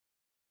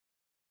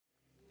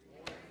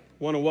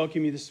want to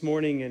welcome you this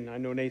morning, and I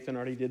know Nathan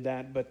already did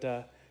that, but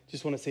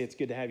just want to say it's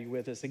good to have you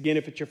with us. Again,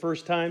 if it's your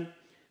first time,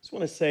 just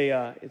want to say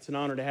it's an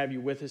honor to have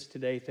you with us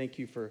today. Thank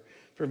you for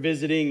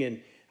visiting,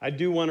 and I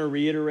do want to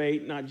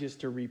reiterate, not just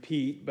to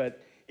repeat,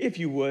 but if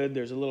you would,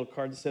 there's a little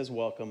card that says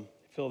welcome.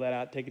 Fill that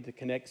out, take it to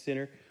Connect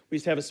Center. We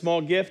just have a small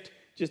gift,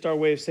 just our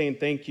way of saying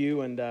thank you,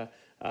 and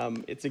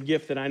it's a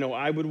gift that I know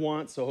I would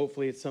want, so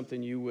hopefully it's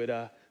something you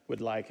would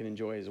like and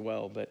enjoy as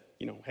well. But,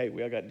 hey,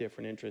 we all got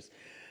different interests.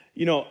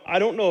 I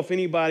don't know if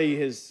anybody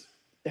has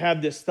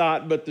had this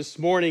thought, but this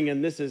morning,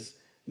 and this is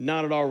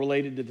not at all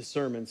related to the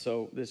sermon,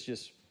 so this is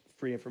just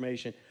free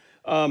information.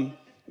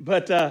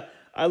 But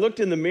I looked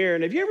in the mirror,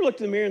 and have you ever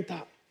looked in the mirror and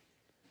thought,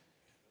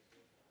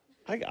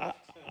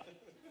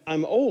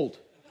 I'm old?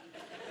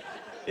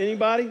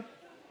 Anybody?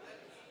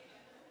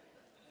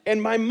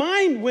 And my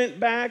mind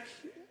went back.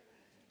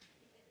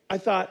 I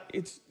thought,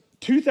 it's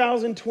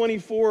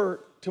 2024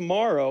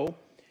 tomorrow,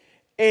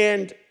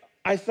 and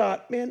I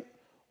thought, man,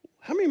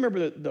 how many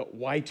remember the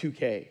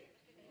Y2K?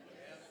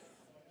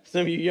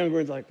 Some of you younger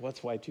ones are like, what's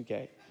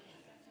Y2K?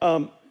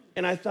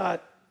 And I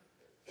thought,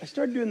 I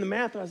started doing the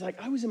math, and I was like,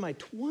 I was in my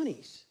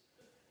 20s.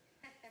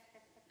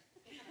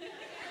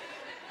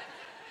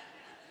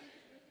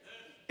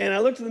 And I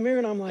looked in the mirror,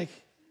 and I'm like,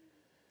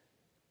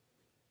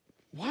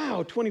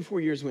 wow,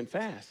 24 years went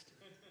fast.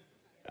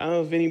 I don't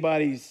know if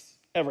anybody's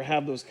ever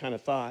had those kind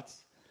of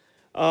thoughts.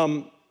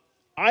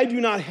 I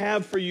do not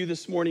have for you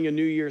this morning a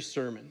New Year's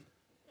sermon.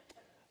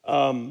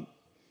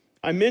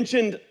 I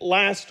mentioned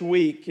last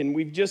week, and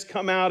we've just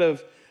come out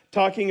of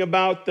talking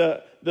about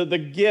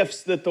the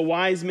gifts that the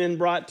wise men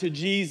brought to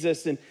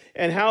Jesus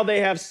and how they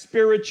have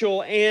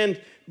spiritual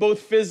and both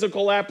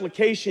physical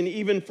application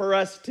even for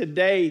us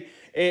today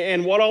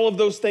and what all of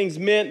those things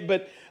meant.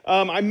 But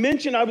I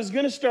mentioned I was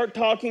going to start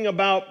talking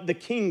about the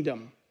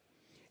kingdom.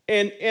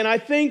 And I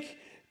think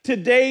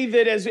today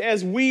that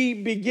as we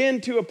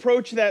begin to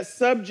approach that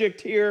subject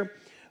here,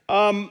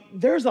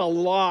 there's a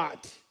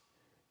lot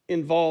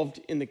involved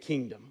in the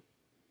kingdom.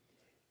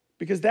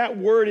 Because that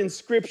word in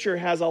Scripture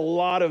has a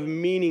lot of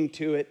meaning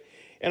to it.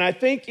 And I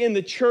think in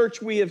the church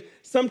we have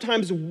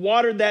sometimes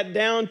watered that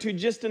down to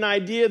just an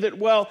idea that,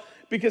 well,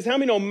 because how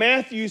many know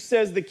Matthew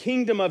says the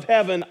kingdom of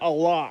heaven a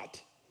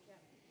lot?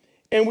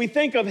 And we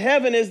think of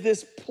heaven as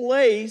this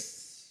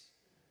place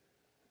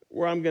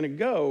where I'm going to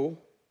go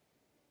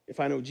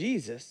if I know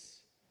Jesus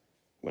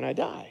when I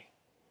die.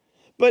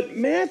 But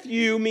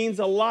Matthew means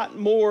a lot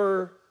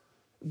more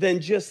than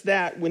just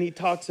that when he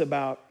talks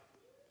about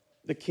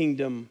the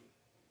kingdom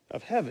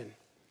of heaven,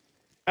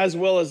 as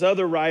well as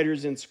other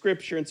writers in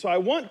Scripture. And so I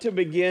want to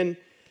begin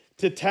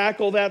to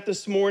tackle that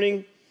this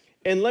morning.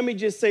 And let me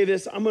just say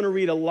this, I'm going to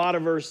read a lot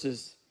of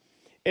verses.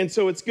 And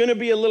so it's going to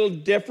be a little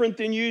different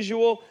than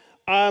usual.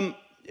 I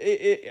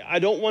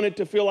don't want it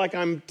to feel like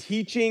I'm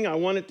teaching. I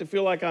want it to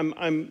feel like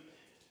I'm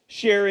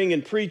sharing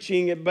and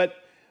preaching it. But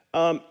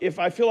if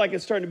I feel like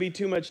it's starting to be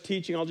too much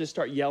teaching, I'll just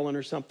start yelling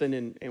or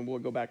something and we'll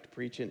go back to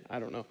preaching. I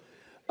don't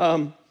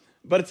know.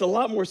 But it's a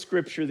lot more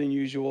Scripture than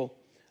usual.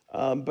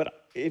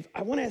 But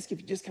I want to ask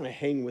if you just kind of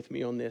hang with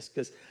me on this,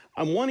 because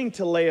I'm wanting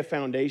to lay a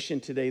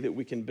foundation today that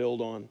we can build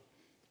on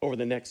over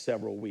the next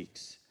several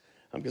weeks.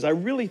 Because I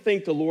really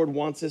think the Lord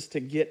wants us to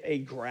get a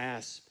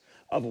grasp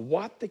of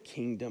what the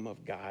kingdom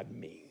of God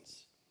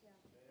means.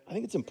 I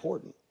think it's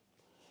important.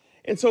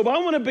 And so I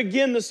want to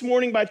begin this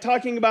morning by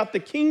talking about the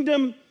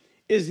kingdom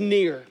is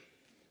near.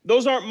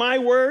 Those aren't my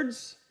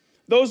words.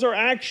 Those are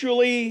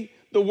actually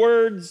the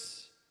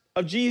words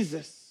of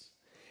Jesus.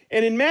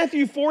 And in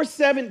Matthew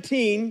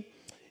 4:17,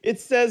 it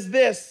says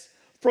this,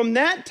 from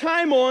that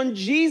time on,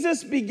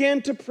 Jesus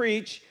began to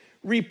preach,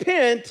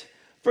 repent,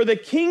 for the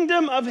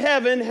kingdom of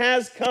heaven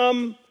has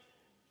come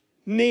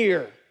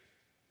near.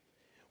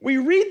 We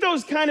read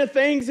those kind of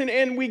things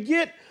and we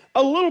get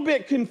a little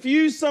bit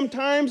confused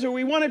sometimes, or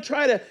we want to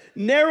try to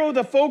narrow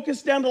the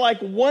focus down to like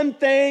one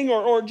thing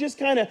or just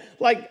kind of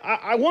like,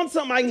 I want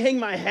something I can hang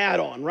my hat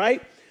on,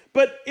 right?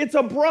 But it's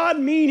a broad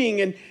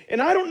meaning,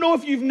 and I don't know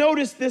if you've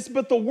noticed this,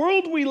 but the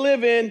world we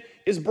live in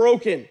is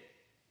broken.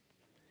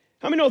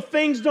 How many know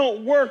things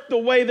don't work the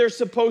way they're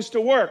supposed to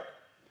work?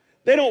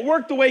 They don't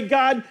work the way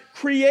God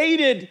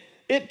created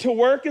it to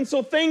work, and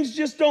so things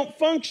just don't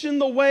function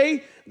the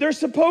way they're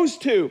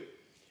supposed to.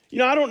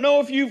 I don't know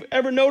if you've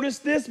ever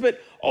noticed this, but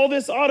all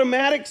this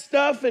automatic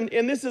stuff, and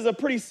this is a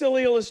pretty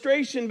silly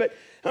illustration, but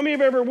how many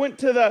of you ever went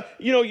to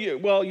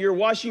you're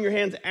washing your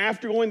hands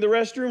after going to the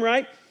restroom,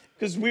 right?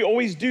 Because we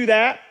always do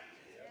that.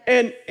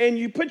 And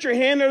you put your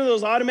hand under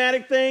those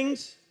automatic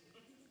things.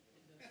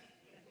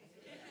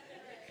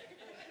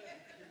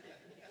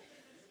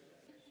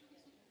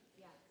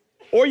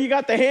 Or you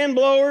got the hand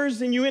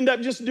blowers and you end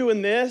up just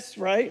doing this,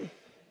 right?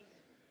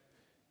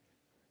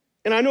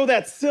 And I know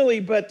that's silly,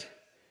 but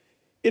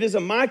it is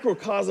a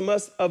microcosm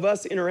of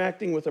us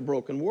interacting with a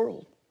broken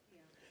world.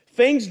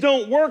 Things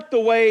don't work the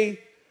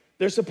way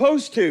they're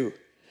supposed to.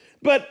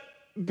 But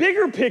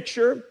bigger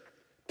picture,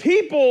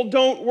 people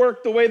don't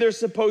work the way they're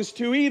supposed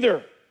to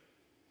either.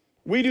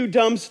 We do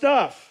dumb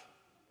stuff.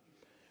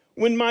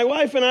 When my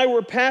wife and I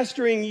were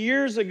pastoring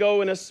years ago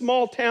in a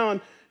small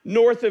town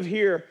north of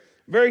here,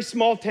 very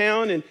small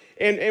town,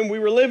 and we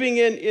were living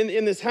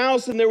in this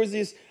house, and there was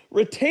these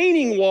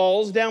retaining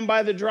walls down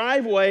by the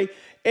driveway,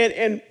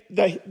 and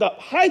the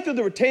height of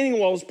the retaining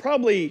wall was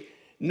probably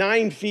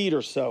 9 feet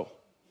or so.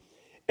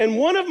 And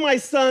one of my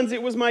sons,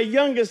 it was my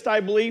youngest, I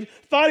believe,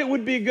 thought it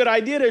would be a good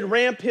idea to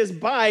ramp his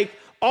bike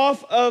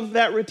off of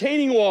that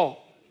retaining wall.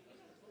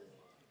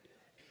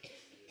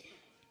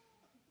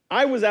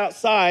 I was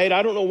outside.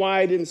 I don't know why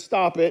I didn't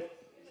stop it.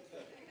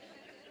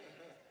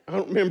 I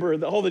don't remember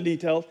all the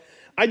details.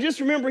 I just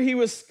remember he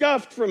was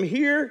scuffed from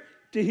here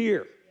to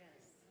here.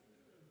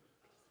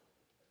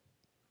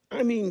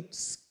 I mean,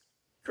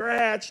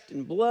 scratched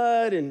and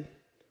blood, and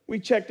we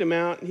checked him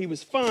out, and he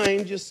was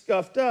fine, just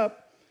scuffed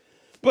up.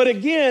 But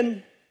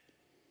again,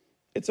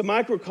 it's a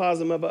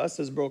microcosm of us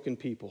as broken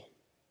people.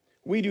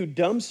 We do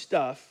dumb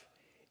stuff,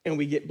 and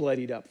we get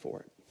bloodied up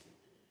for it.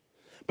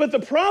 But the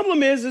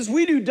problem is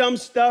we do dumb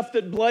stuff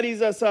that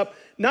bloodies us up,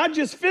 not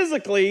just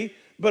physically,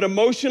 but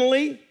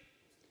emotionally,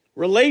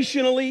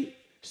 relationally,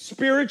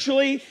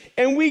 spiritually,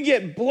 and we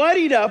get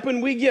bloodied up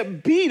and we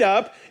get beat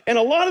up, and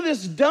a lot of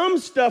this dumb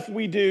stuff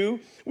we do,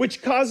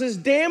 which causes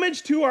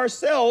damage to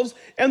ourselves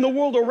and the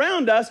world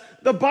around us,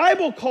 the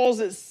Bible calls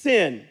it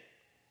sin.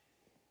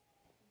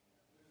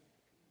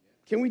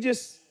 Can we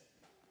just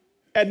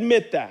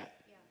admit that,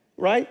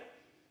 right?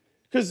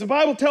 Because the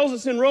Bible tells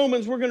us in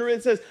Romans,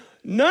 it says,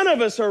 none of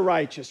us are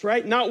righteous,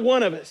 right? Not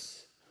one of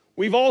us.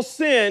 We've all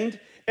sinned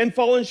and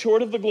fallen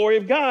short of the glory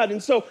of God.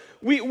 And so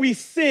we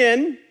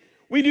sin,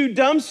 we do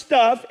dumb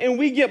stuff, and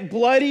we get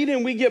bloodied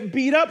and we get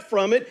beat up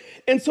from it.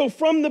 And so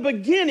from the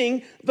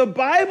beginning, the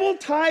Bible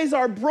ties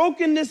our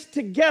brokenness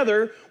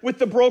together with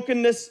the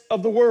brokenness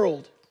of the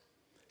world.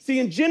 See,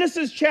 in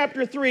Genesis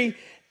chapter 3,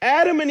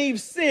 Adam and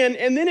Eve sin,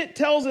 and then it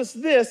tells us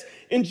this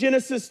in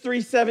Genesis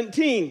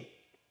 3:17.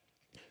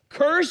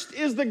 Cursed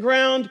is the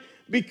ground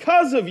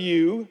because of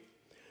you.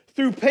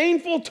 Through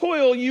painful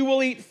toil, you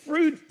will eat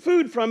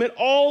food from it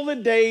all the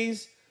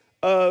days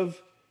of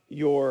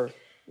your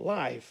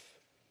life.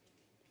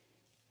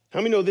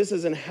 How many know this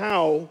isn't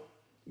how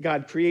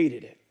God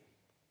created it?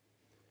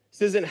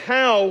 This isn't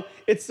how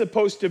it's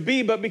supposed to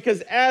be, but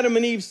because Adam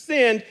and Eve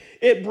sinned,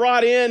 it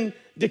brought in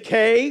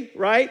decay,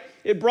 right?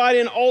 It brought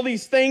in all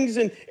these things,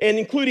 and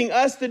including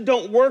us, that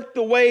don't work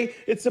the way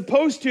it's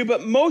supposed to.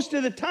 But most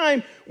of the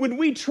time, when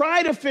we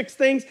try to fix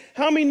things,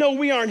 how many know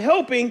we aren't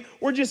helping?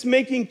 We're just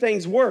making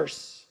things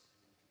worse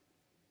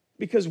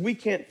because we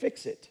can't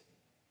fix it.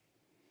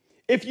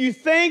 If you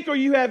think or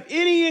you have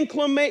any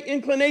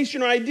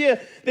inclination or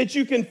idea that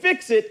you can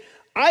fix it,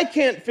 I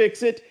can't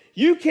fix it,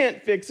 you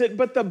can't fix it,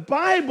 but the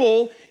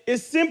Bible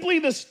is simply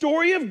the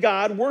story of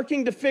God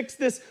working to fix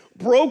this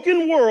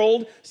broken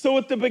world. So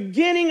at the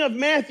beginning of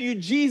Matthew,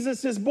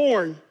 Jesus is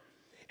born.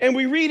 And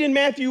we read in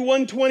Matthew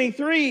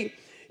 1:23,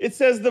 it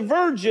says, the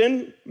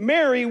virgin,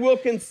 Mary, will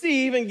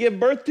conceive and give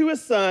birth to a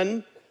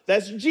son,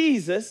 that's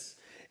Jesus,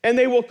 and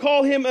they will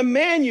call him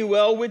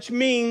Emmanuel, which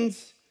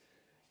means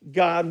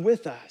God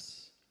with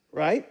us,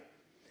 right?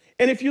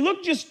 And if you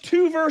look just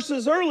 2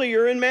 verses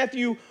earlier in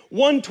Matthew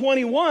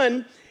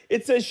 1:21,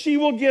 it says, she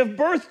will give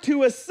birth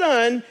to a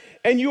son,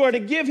 and you are to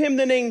give him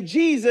the name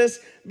Jesus,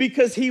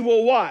 because he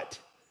will what?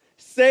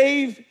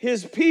 Save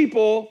his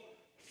people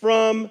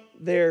from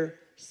their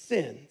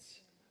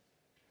sins.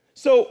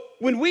 So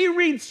when we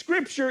read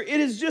scripture, it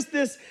is just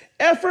this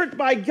effort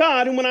by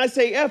God. And when I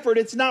say effort,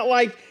 it's not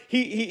like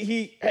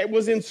he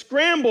was in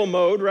scramble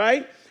mode,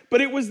 right?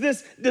 But it was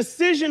this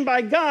decision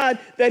by God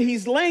that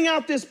he's laying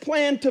out this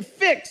plan to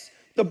fix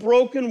the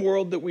broken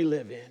world that we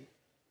live in.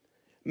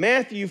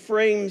 Matthew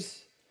frames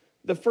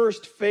the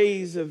first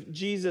phase of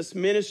Jesus'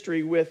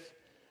 ministry with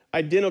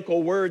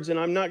identical words, and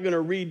I'm not going to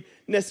read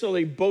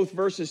necessarily both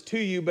verses to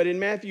you, but in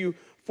Matthew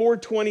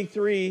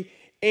 4:23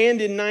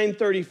 and in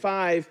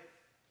 9:35,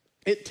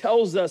 it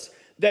tells us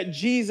that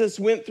Jesus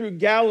went through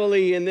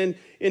Galilee, and then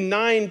in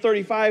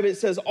 9:35 it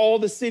says all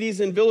the cities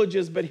and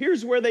villages, but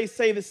here's where they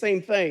say the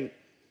same thing.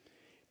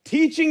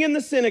 Teaching in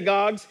the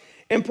synagogues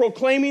and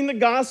proclaiming the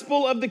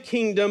gospel of the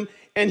kingdom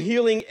and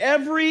healing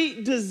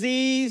every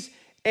disease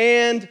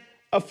and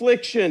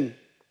affliction.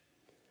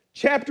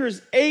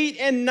 Chapters 8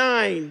 and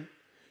 9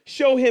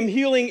 show him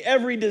healing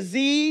every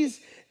disease,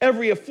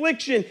 every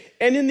affliction.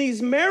 And in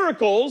these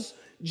miracles,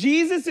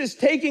 Jesus is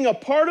taking a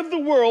part of the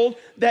world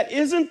that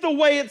isn't the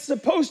way it's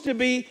supposed to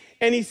be,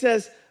 and he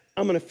says,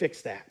 I'm going to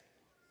fix that.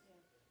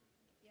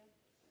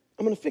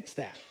 I'm going to fix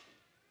that.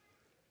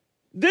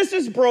 This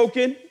is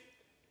broken.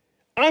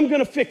 I'm going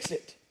to fix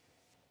it.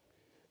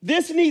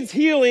 This needs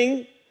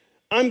healing.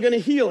 I'm going to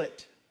heal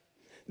it.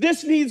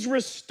 This needs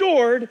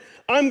restored.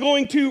 I'm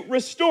going to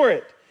restore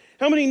it.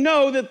 How many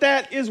know that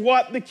that is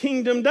what the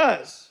kingdom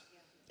does?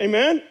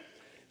 Amen?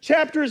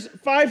 Chapters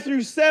 5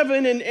 through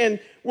 7, and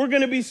we're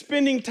going to be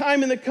spending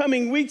time in the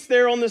coming weeks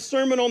there on the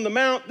Sermon on the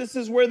Mount. This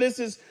is where this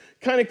is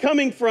kind of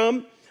coming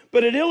from.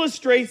 But it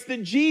illustrates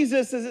that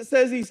Jesus, as it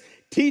says, he's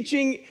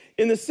teaching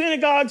in the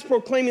synagogues,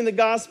 proclaiming the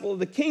gospel of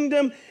the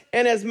kingdom.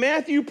 And as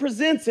Matthew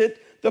presents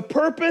it, The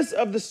purpose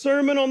of the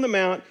Sermon on the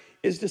Mount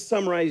is to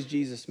summarize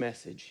Jesus'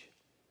 message.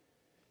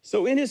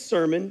 So in his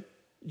sermon,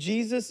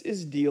 Jesus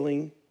is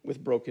dealing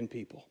with broken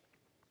people.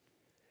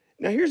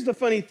 Now here's the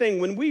funny thing.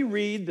 When we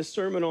read the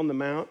Sermon on the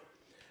Mount,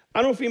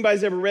 I don't know if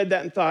anybody's ever read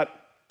that and thought,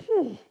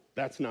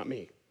 that's not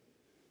me,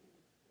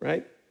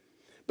 right?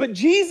 But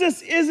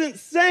Jesus isn't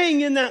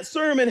saying in that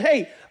sermon,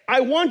 hey,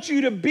 I want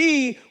you to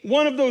be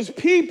one of those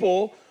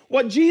people.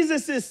 What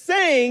Jesus is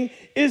saying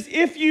is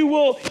if you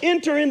will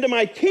enter into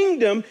my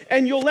kingdom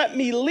and you'll let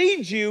me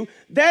lead you,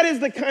 that is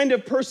the kind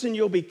of person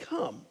you'll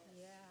become.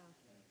 Yeah.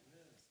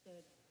 That's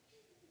good.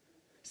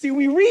 See,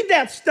 we read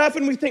that stuff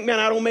and we think, man,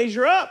 I don't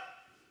measure up.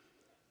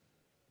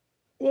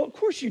 Well, of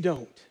course you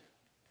don't.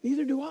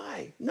 Neither do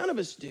I. None of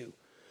us do.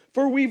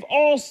 For we've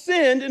all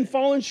sinned and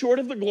fallen short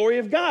of the glory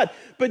of God.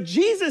 But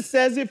Jesus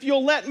says, if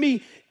you'll let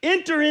me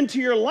enter into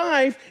your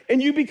life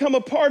and you become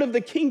a part of the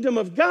kingdom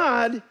of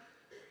God,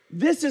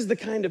 this is the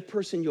kind of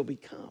person you'll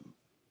become.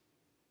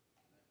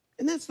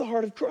 And that's the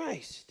heart of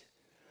Christ.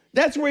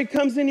 That's where he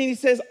comes in and he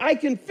says, I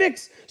can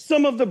fix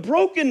some of the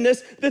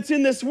brokenness that's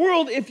in this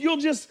world if you'll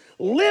just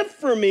live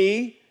for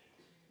me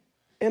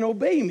and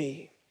obey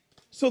me.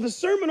 So the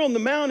Sermon on the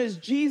Mount is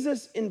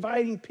Jesus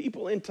inviting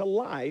people into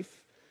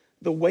life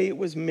the way it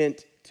was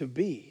meant to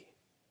be.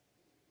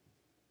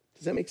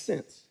 Does that make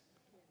sense?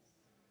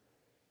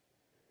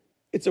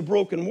 It's a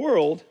broken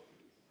world,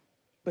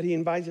 but he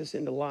invites us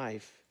into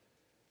life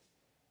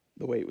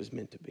the way it was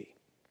meant to be.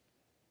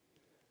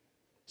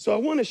 So I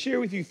want to share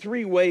with you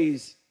 3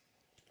 ways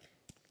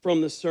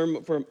from the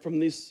sermon, from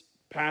this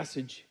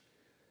passage,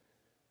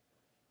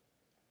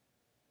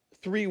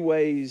 3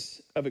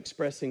 ways of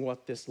expressing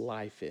what this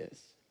life is.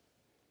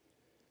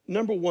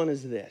 Number 1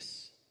 is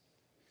this.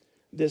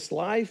 This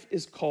life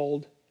is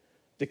called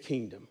the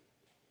kingdom.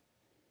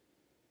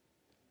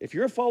 If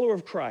you're a follower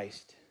of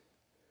Christ,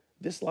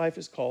 this life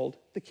is called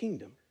the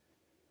kingdom.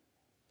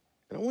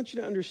 And I want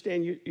you to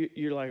understand,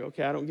 you're like,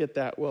 okay, I don't get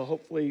that. Well,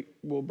 hopefully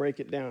we'll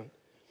break it down.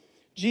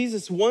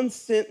 Jesus'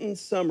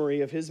 1-sentence summary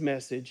of his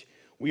message,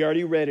 we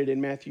already read it in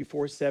Matthew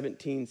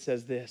 4:17,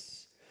 says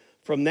this.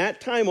 From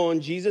that time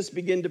on, Jesus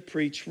began to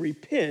preach,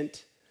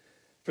 repent,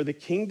 for the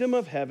kingdom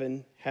of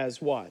heaven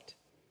has what?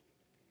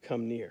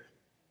 Come near.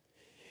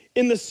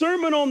 In the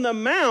Sermon on the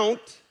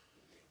Mount,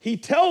 he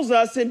tells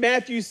us in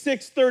Matthew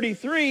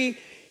 6:33,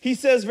 he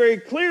says very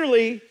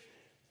clearly,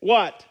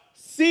 what?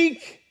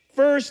 Seek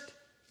first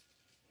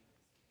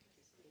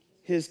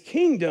his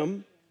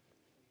kingdom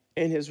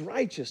and his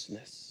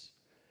righteousness,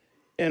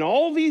 and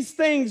all these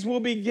things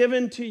will be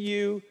given to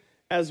you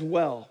as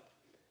well.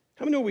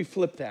 How many know we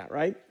flip that,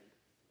 right?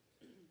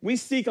 We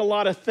seek a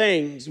lot of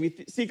things. We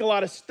seek a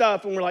lot of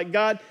stuff, and we're like,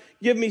 God,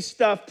 give me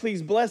stuff,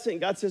 please bless it.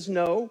 And God says,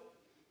 no,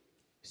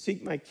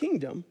 seek my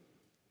kingdom.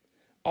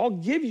 I'll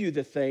give you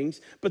the things,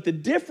 but the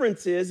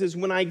difference is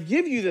when I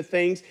give you the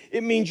things,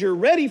 it means you're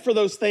ready for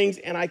those things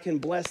and I can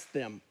bless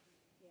them.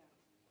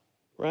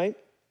 Right?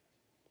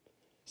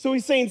 So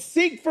he's saying,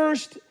 seek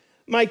first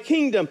my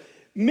kingdom.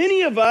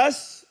 Many of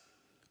us,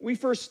 we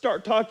first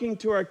start talking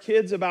to our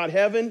kids about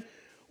heaven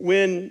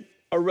when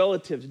a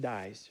relative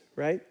dies,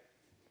 right?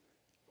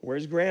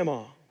 Where's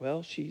grandma?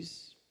 Well,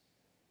 she's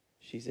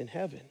in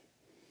heaven.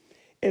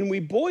 And we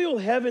boil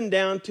heaven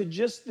down to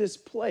just this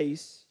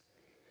place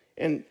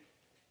and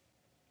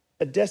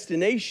a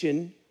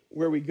destination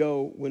where we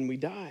go when we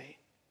die.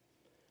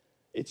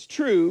 It's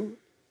true,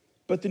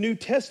 but the New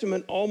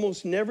Testament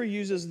almost never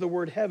uses the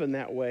word heaven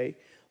that way.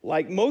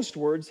 Like most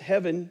words,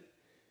 heaven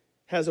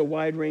has a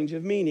wide range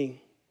of meaning.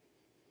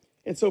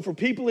 And so for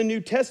people in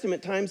New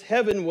Testament times,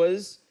 heaven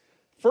was,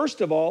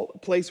 first of all, a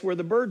place where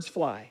the birds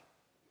fly.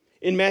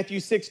 In Matthew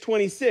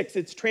 6:26,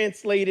 it's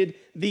translated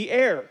the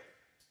air,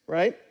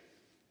 right?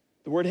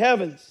 The word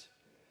heavens.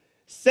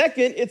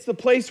 Second, it's the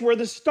place where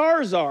the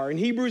stars are. In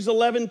Hebrews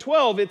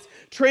 11:12, it's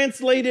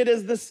translated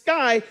as the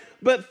sky.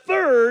 But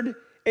third,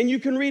 and you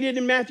can read it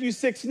in Matthew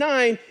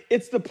 6:9,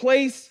 it's the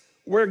place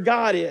where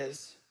God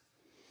is.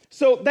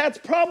 So that's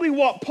probably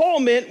what Paul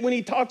meant when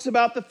he talks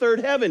about the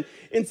third heaven.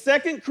 In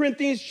 2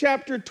 Corinthians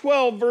chapter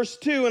 12, verse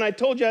 2, and I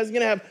told you I was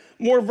going to have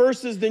more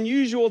verses than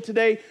usual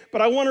today,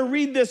 but I want to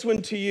read this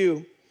one to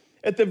you.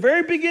 At the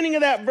very beginning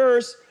of that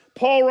verse,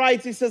 Paul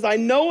writes, he says, I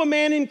know a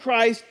man in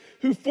Christ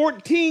who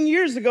 14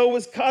 years ago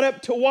was caught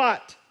up to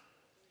what?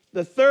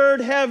 The third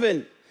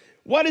heaven.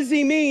 What does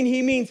he mean?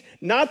 He means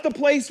not the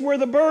place where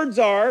the birds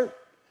are,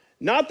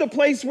 not the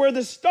place where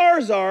the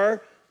stars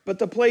are, but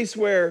the place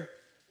where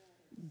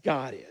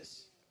God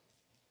is.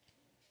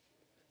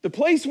 The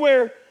place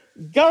where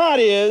God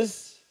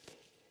is,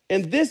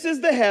 and this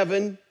is the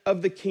heaven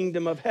of the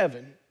kingdom of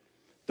heaven.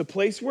 The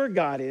place where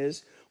God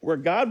is, where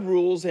God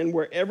rules, and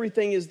where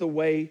everything is the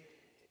way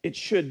it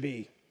should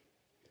be.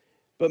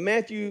 But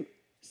Matthew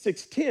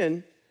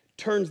 6:10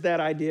 turns that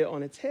idea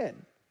on its head.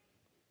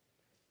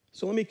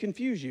 So let me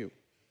confuse you.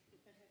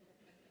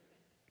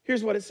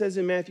 Here's what it says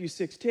in Matthew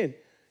 6:10.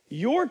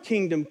 Your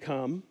kingdom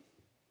come,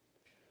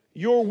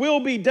 your will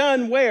be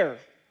done where?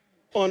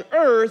 On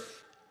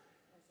earth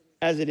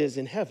as it is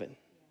in heaven.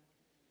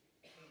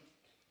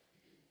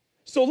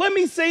 So let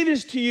me say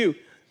this to you.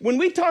 When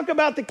we talk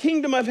about the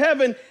kingdom of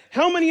heaven,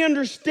 how many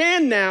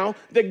understand now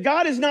that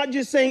God is not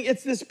just saying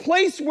it's this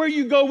place where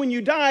you go when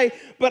you die,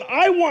 but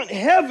I want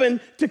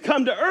heaven to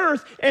come to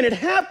earth, and it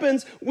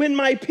happens when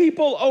my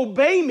people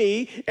obey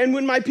me and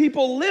when my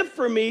people live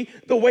for me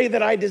the way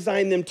that I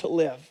design them to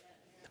live.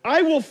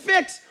 I will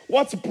fix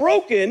what's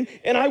broken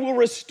and I will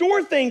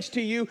restore things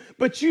to you,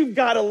 but you've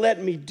got to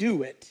let me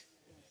do it.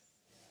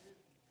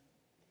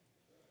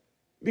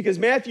 Because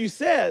Matthew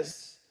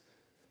says,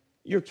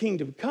 your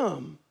kingdom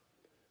come,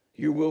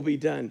 your will be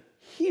done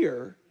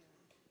here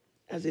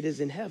as it is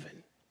in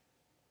heaven.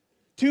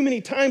 Too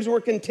many times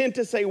we're content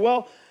to say,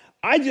 well,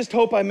 I just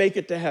hope I make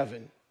it to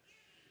heaven.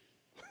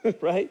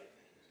 Right?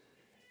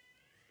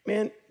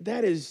 Man,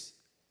 that is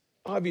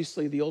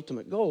obviously the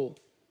ultimate goal.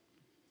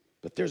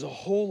 But there's a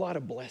whole lot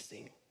of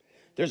blessing.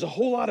 There's a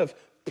whole lot of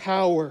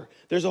power.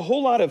 There's a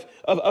whole lot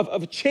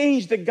of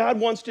change that God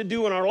wants to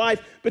do in our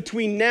life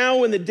between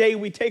now and the day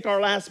we take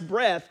our last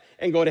breath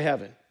and go to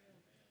heaven.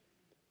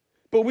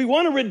 But we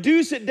want to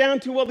reduce it down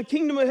to, well, the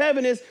kingdom of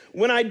heaven is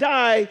when I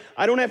die,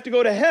 I don't have to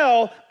go to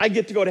hell, I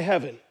get to go to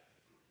heaven.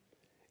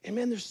 And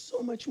man, there's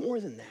so much more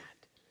than that.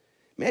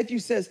 Matthew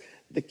says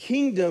the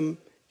kingdom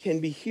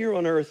can be here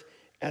on earth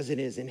as it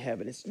is in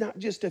heaven. It's not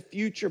just a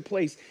future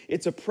place.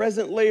 It's a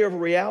present layer of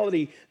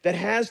reality that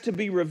has to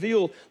be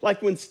revealed.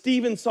 Like when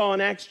Stephen saw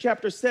in Acts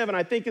chapter 7,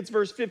 I think it's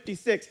verse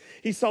 56,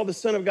 he saw the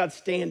Son of God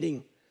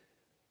standing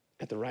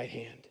at the right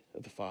hand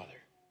of the Father.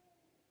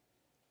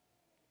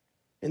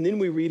 And then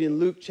we read in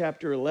Luke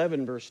chapter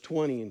 11, verse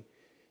 20, and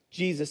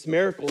Jesus'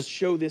 miracles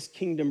show this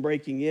kingdom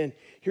breaking in.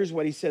 Here's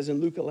what he says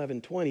in Luke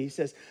 11:20. He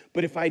says,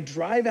 but if I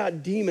drive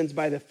out demons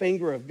by the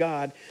finger of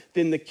God,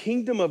 then the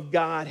kingdom of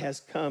God has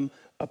come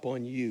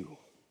upon you.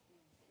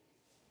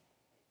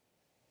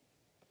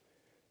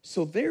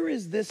 So there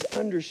is this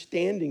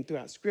understanding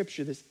throughout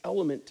Scripture, this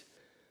element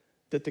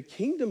that the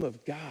kingdom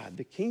of God,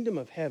 the kingdom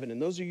of heaven,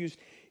 and those are used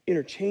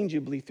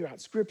interchangeably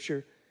throughout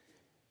Scripture,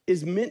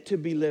 is meant to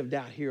be lived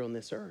out here on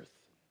this earth.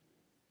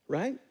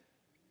 Right?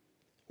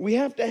 We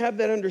have to have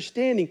that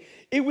understanding.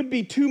 It would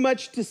be too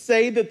much to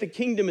say that the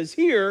kingdom is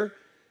here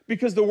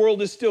because the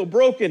world is still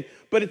broken.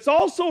 But it's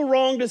also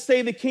wrong to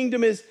say the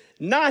kingdom is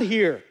not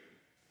here.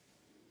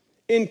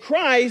 In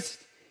Christ,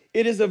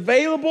 it is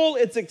available,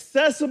 it's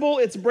accessible,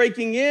 it's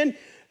breaking in.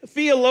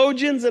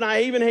 Theologians, and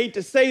I even hate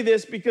to say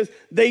this because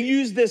they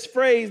use this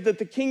phrase that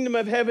the kingdom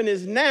of heaven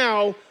is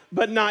now,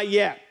 but not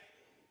yet.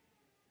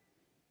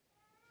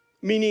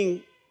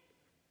 Meaning,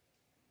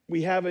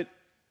 we have it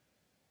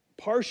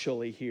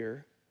partially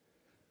here,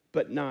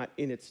 but not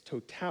in its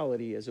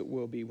totality as it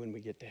will be when we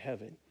get to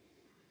heaven.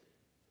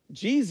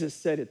 Jesus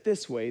said it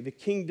this way, the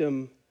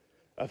kingdom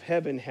of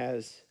heaven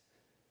has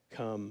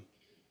come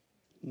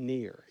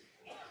near.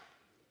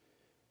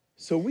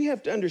 So we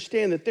have to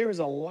understand that there is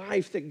a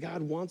life that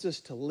God wants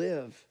us to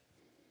live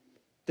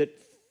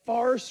that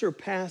far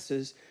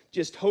surpasses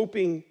just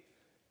hoping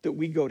that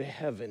we go to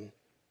heaven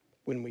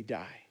when we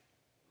die.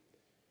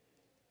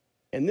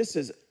 And this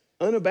is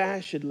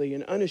unabashedly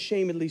and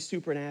unashamedly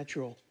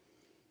supernatural.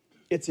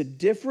 It's a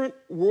different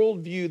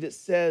worldview that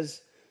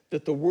says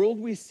that the world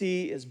we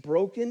see is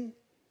broken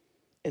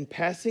and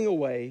passing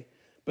away,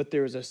 but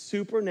there is a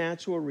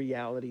supernatural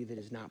reality that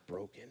is not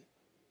broken.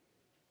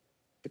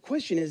 The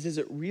question is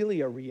it really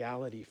a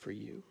reality for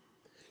you?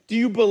 Do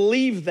you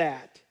believe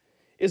that?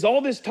 Is all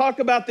this talk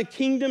about the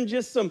kingdom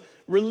just some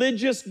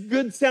religious,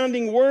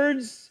 good-sounding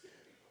words?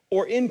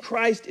 Or in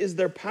Christ is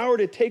there power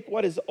to take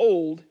what is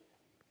old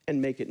and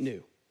make it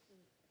new?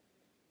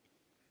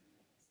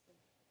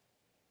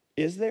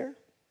 Is there?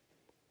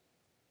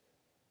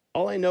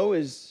 All I know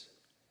is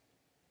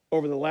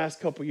over the last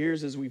couple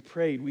years as we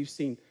prayed, we've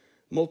seen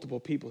multiple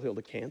people healed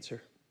of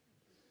cancer.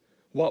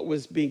 What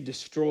was being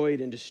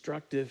destroyed and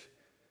destructive,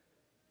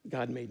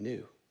 God made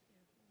new.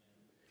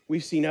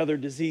 We've seen other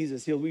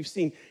diseases healed. We've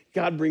seen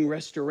God bring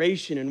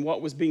restoration, and what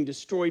was being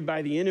destroyed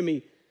by the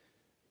enemy,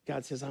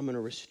 God says, I'm going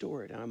to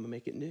restore it and I'm going to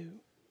make it new.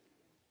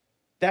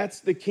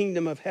 That's the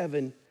kingdom of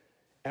heaven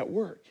at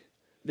work.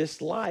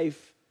 This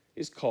life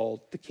is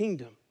called the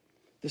kingdom.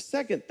 The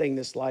second thing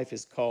this life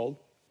is called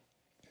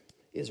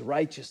is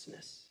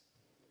righteousness.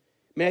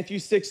 Matthew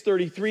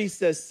 6:33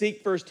 says,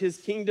 seek first his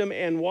kingdom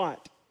and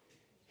what?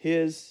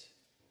 His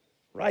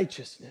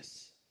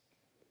righteousness.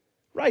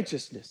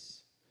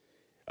 Righteousness.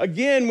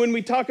 Again, when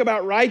we talk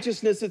about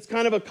righteousness, it's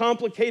kind of a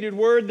complicated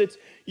word that's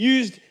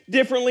used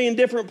differently in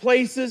different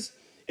places.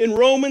 In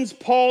Romans,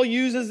 Paul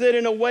uses it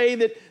in a way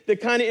that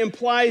kind of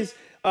implies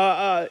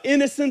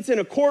innocence in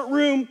a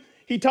courtroom.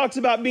 He talks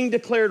about being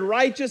declared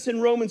righteous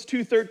in Romans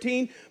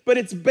 2:13, but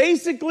it's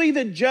basically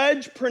the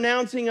judge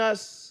pronouncing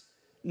us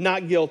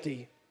not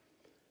guilty.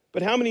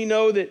 But how many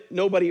know that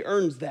nobody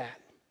earns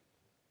that?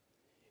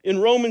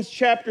 In Romans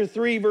chapter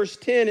 3, verse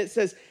 10, it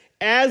says,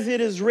 as it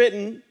is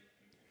written,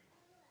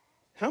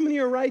 how many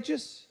are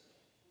righteous?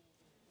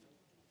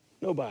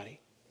 Nobody.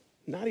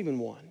 Not even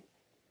one.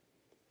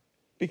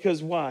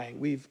 Because why?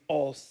 We've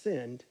all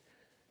sinned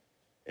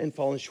and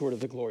fallen short of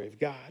the glory of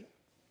God.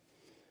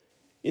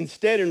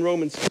 Instead, in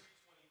Romans 3:22,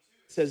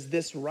 it says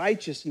this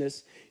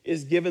righteousness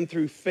is given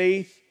through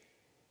faith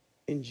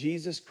in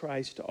Jesus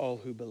Christ to all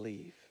who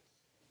believe.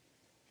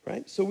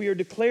 Right? So we are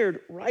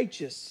declared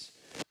righteous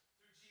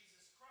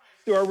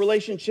through our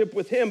relationship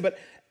with him. But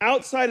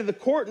outside of the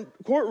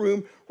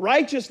courtroom,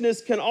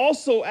 righteousness can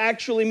also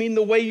actually mean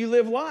the way you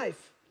live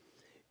life.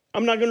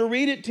 I'm not going to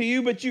read it to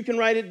you, but you can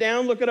write it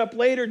down, look it up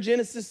later.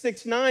 Genesis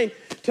 6:9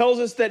 tells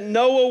us that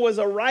Noah was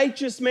a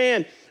righteous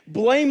man,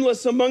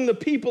 blameless among the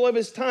people of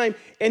his time,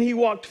 and he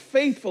walked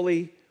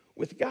faithfully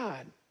with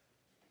God.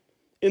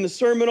 In the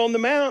Sermon on the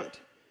Mount,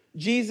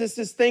 Jesus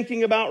is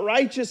thinking about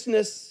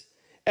righteousness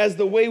as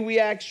the way we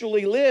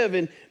actually live.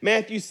 In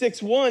Matthew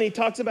 6:1, he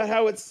talks about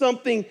how it's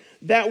something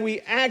that we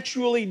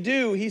actually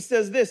do. He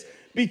says this,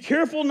 be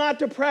careful not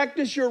to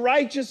practice your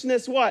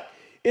righteousness, what?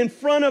 In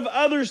front of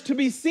others to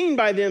be seen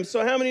by them.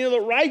 So how many know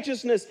that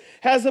righteousness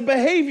has a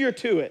behavior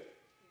to it?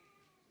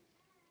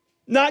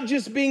 Not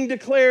just being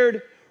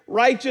declared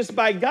righteous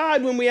by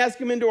God when we ask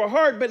him into our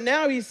heart, but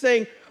now he's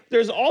saying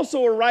there's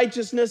also a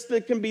righteousness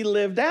that can be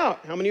lived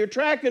out. How many are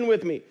tracking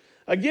with me?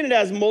 Again, it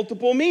has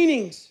multiple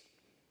meanings.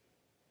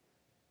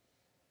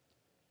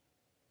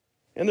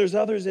 And there's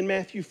others in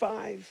Matthew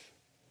 5.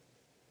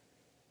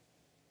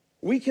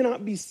 We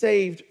cannot be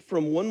saved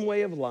from one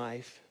way of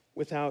life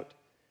without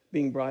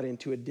being brought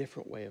into a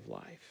different way of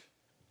life.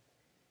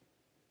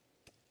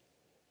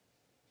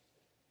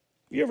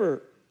 You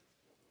ever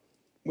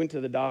went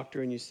to the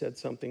doctor and you said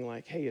something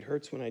like, hey, it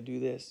hurts when I do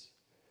this?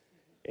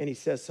 And he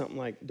says something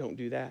like, don't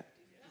do that.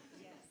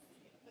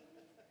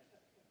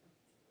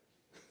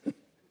 Yes.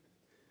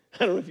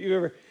 I don't know if you've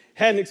ever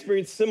had an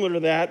experience similar to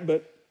that,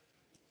 but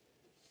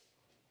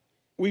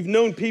we've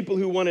known people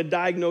who want to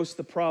diagnose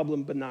the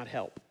problem but not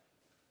help,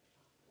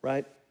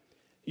 right?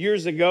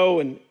 Years ago,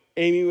 and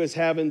Amy was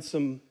having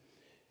some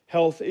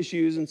health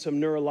issues and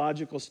some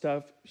neurological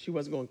stuff. She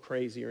wasn't going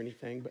crazy or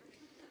anything, but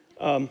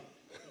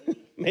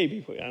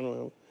maybe, I don't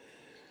know.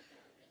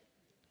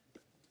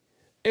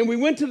 And we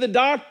went to the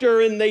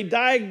doctor and they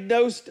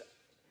diagnosed,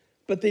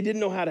 but they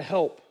didn't know how to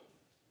help.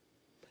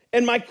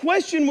 And my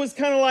question was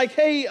kind of like,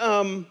 hey,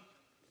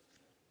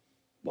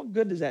 what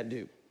good does that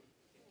do?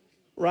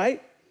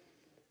 Right?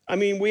 I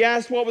mean, we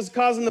asked what was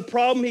causing the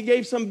problem. He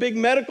gave some big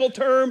medical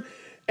term.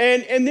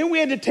 And then we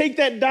had to take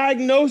that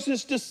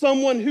diagnosis to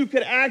someone who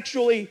could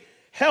actually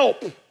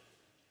help.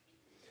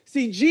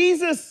 See,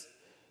 Jesus'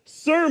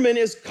 sermon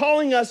is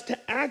calling us to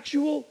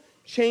actual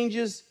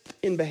changes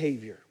in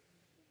behavior.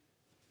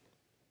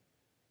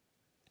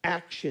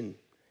 Action.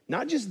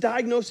 Not just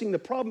diagnosing the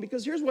problem,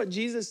 because here's what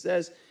Jesus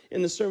says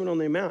in the Sermon on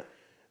the Mount.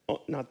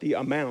 Oh, not the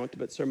amount,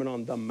 but Sermon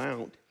on the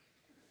Mount.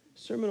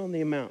 Sermon on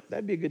the Mount.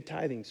 That'd be a good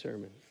tithing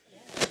sermon.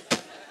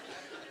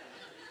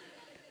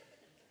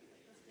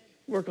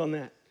 Work on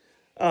that.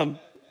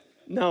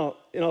 No,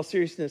 in all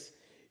seriousness,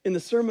 in the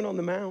Sermon on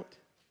the Mount,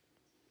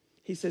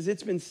 he says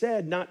it's been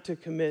said not to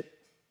commit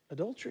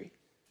adultery.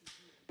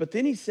 But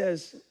then he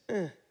says,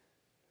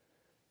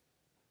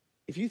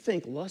 if you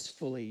think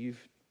lustfully,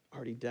 you've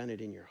already done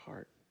it in your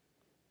heart.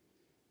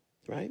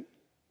 Right?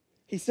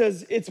 He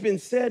says it's been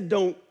said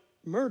don't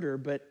murder,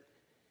 but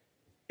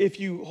if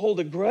you hold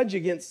a grudge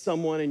against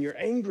someone and you're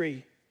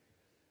angry,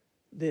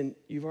 then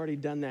you've already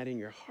done that in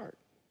your heart.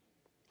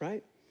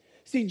 Right?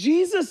 See,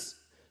 Jesus'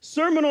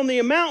 Sermon on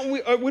the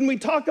Mount, when we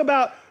talk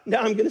about,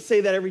 now I'm going to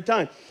say that every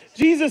time.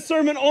 Jesus'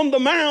 Sermon on the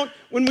Mount,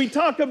 when we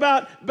talk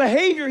about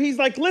behavior, he's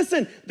like,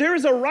 listen, there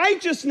is a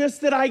righteousness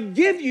that I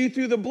give you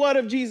through the blood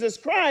of Jesus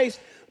Christ,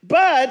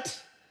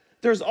 but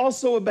there's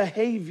also a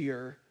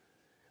behavior,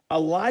 a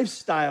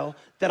lifestyle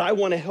that I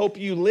want to help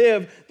you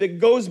live that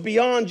goes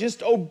beyond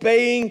just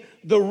obeying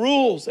the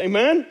rules.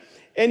 Amen?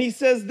 And he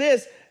says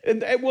this,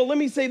 well, let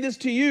me say this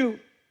to you.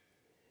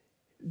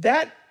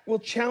 That will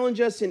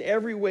challenge us in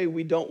every way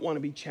we don't want to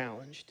be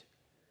challenged.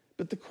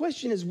 But the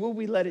question is, will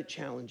we let it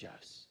challenge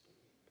us?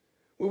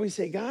 Will we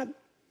say, God,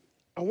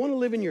 I want to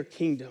live in your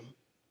kingdom.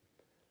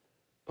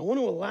 I want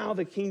to allow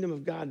the kingdom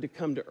of God to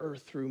come to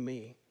earth through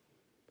me.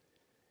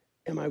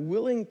 Am I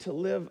willing to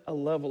live a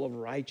level of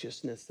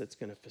righteousness that's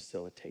going to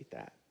facilitate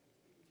that?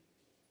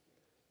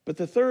 But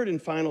the third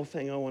and final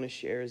thing I want to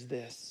share is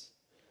this.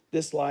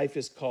 This life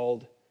is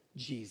called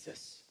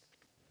Jesus.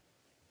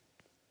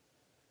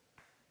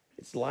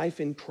 It's life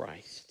in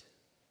Christ.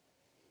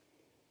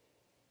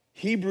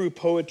 Hebrew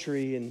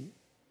poetry, and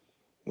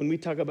when we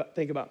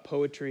think about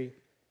poetry,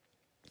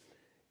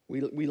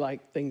 we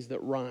like things that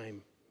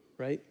rhyme,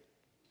 right?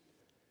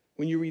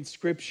 When you read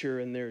Scripture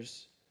and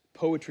there's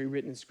poetry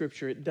written in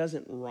Scripture, it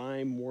doesn't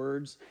rhyme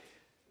words.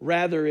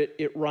 Rather,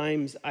 it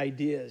rhymes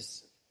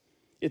ideas.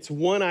 It's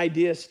one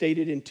idea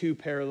stated in two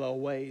parallel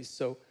ways.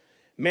 So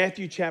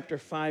Matthew chapter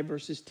 5,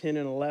 verses 10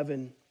 and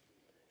 11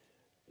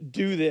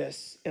 do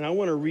this, and I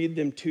want to read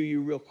them to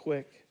you real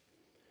quick.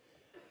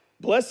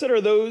 Blessed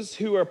are those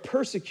who are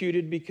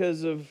persecuted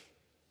because of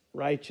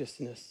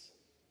righteousness.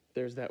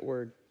 There's that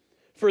word.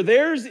 For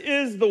theirs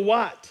is the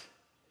what?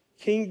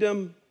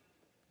 Kingdom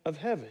of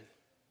heaven.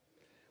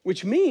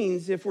 Which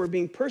means if we're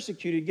being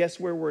persecuted, guess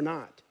where we're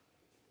not?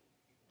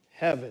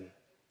 Heaven.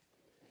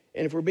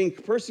 And if we're being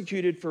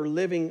persecuted for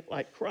living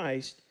like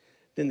Christ,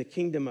 then the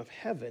kingdom of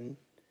heaven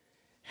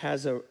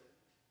has an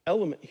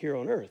element here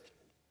on earth,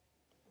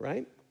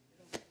 right?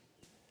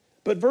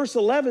 But verse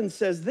 11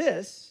 says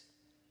this: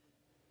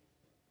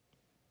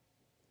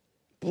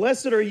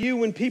 blessed are you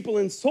when people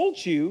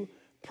insult you,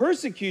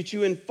 persecute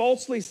you, and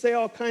falsely say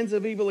all kinds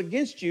of evil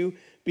against you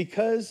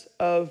because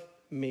of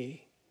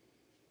me.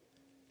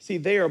 See,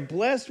 they are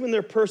blessed when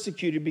they're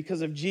persecuted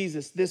because of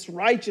Jesus. This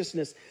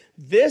righteousness,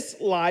 this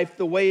life,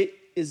 the way it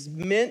is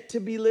meant to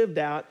be lived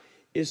out,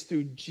 is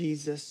through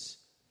Jesus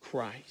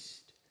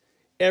Christ.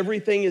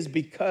 Everything is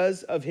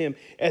because of him.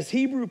 As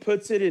Hebrew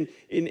puts it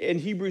in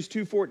Hebrews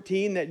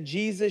 2:14, that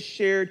Jesus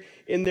shared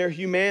in their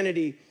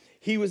humanity.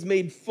 He was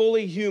made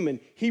fully human.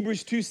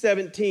 Hebrews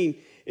 2:17,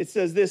 it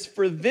says this: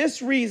 for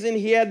this reason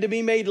he had to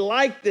be made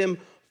like them,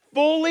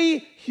 fully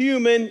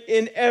human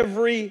in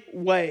every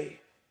way.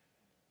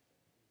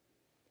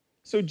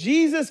 So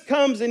Jesus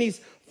comes and he's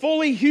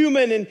fully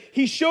human, and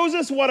he shows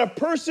us what a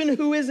person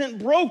who isn't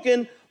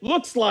broken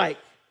looks like.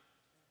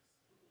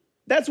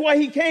 That's why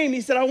he came. He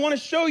said, I want to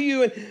show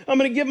you, and I'm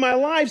going to give my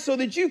life so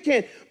that you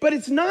can. But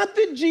it's not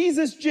that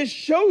Jesus just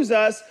shows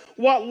us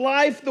what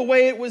life, the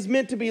way it was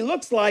meant to be,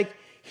 looks like.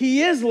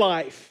 He is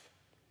life.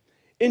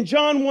 In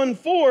John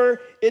 1:4,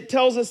 it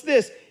tells us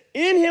this: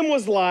 in him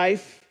was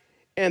life,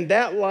 and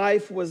that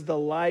life was the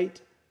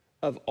light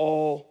of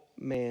all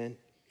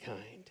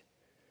mankind.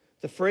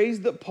 The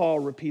phrase that Paul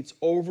repeats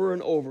over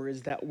and over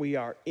is that we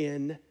are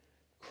in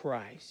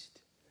Christ.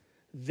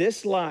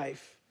 This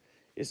life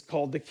is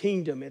called the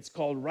kingdom, it's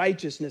called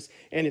righteousness,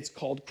 and it's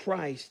called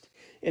Christ.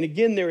 And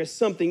again, there is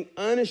something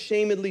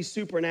unashamedly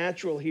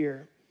supernatural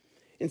here.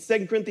 In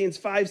 2 Corinthians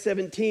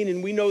 5:17,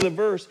 and we know the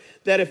verse,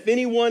 that if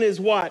anyone is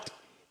what?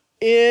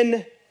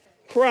 In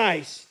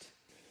Christ.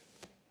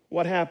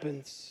 What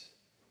happens?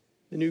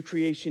 The new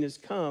creation has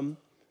come,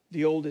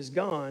 the old is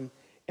gone,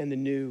 and the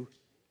new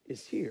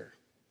is here.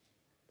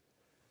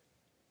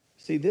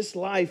 See, this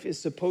life is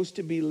supposed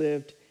to be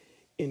lived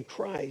in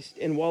Christ.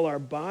 And while our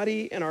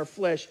body and our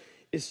flesh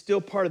is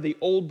still part of the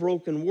old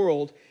broken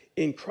world,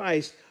 in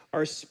Christ,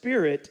 our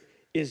spirit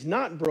is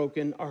not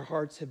broken. Our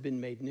hearts have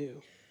been made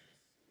new.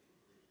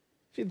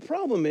 See, the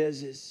problem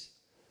is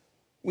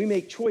we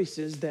make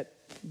choices that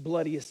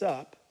bloody us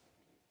up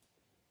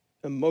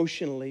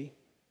emotionally,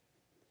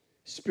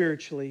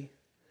 spiritually,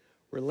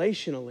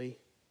 relationally.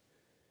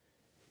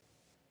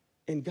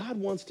 And God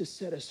wants to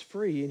set us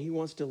free, and he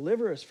wants to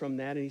deliver us from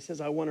that. And he says,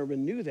 I want to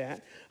renew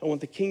that. I want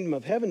the kingdom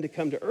of heaven to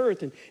come to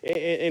earth.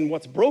 And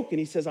what's broken,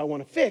 he says, I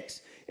want to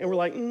fix. And we're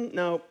like,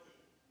 no.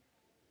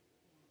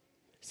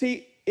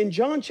 See, in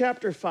John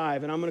chapter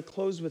 5, and I'm going to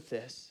close with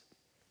this,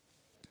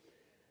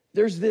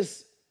 there's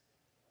this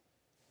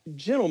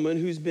gentleman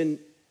who's been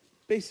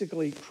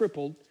basically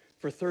crippled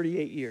for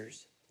 38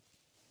 years.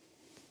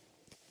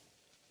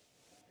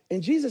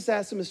 And Jesus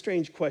asked him a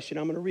strange question.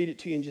 I'm going to read it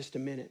to you in just a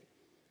minute.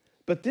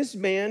 But this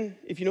man,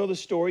 if you know the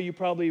story, you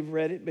probably have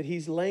read it, but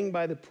he's laying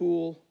by the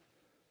pool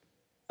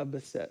of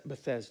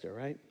Bethesda,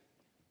 right?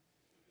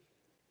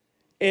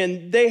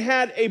 And they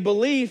had a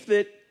belief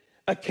that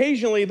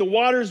occasionally the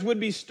waters would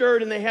be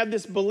stirred, and they had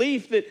this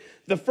belief that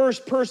the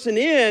first person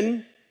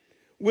in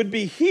would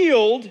be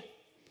healed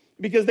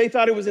because they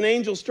thought it was an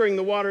angel stirring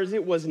the waters.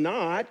 It was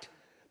not,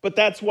 but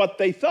that's what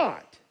they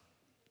thought.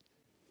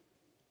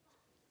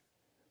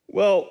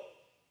 Well,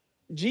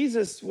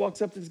 Jesus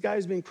walks up to this guy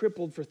who's been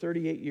crippled for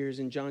 38 years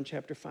in John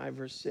chapter 5,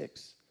 verse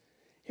 6.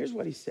 Here's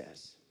what he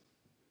says.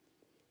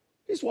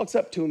 He just walks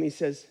up to him. He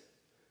says,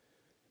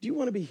 do you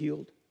want to be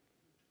healed?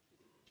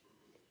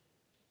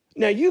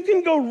 Now, you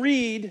can go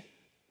read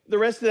the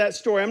rest of that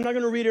story. I'm not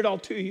going to read it all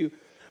to you.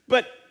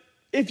 But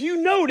if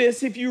you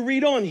notice, if you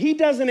read on, he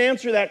doesn't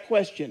answer that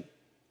question.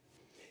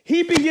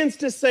 He begins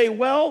to say,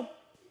 well,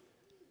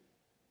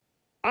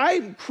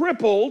 I'm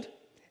crippled,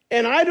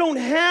 and I don't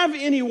have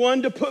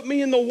anyone to put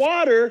me in the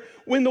water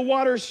when the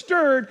water's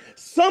stirred.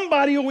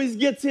 Somebody always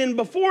gets in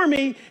before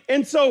me,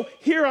 and so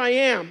here I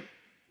am.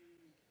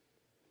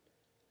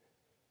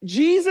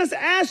 Jesus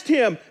asked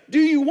him, do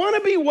you want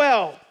to be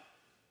well?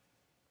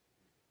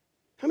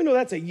 How many know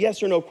that's a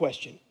yes or no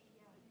question?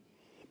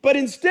 But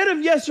instead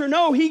of yes or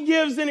no, he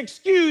gives an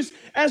excuse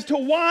as to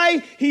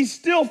why he's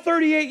still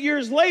 38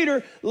 years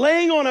later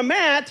laying on a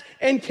mat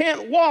and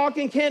can't walk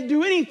and can't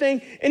do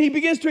anything. And he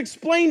begins to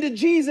explain to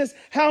Jesus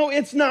how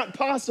it's not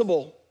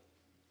possible.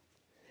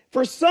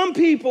 For some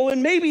people,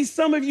 and maybe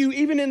some of you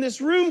even in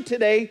this room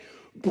today,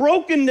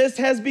 brokenness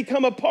has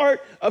become a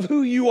part of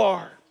who you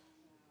are.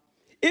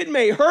 It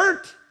may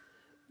hurt,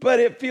 but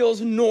it feels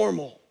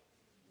normal.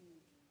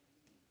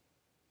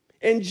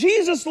 And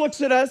Jesus looks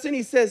at us and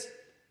he says,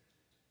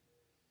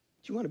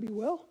 do you want to be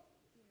well?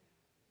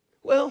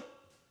 Well,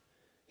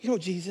 you know,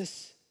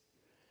 Jesus,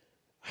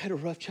 I had a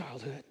rough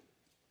childhood.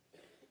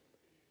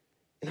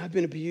 And I've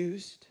been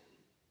abused.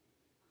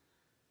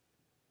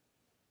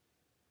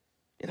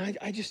 And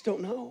I just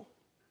don't know.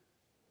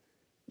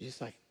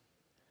 Just like,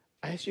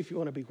 I asked you if you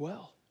want to be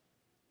well.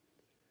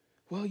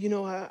 Well, you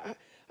know, I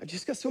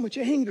just got so much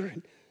anger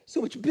and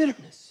so much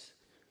bitterness.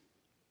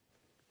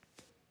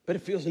 but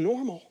it feels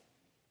normal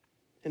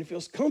and it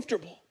feels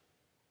comfortable.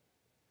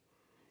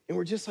 And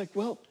we're just like,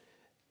 well,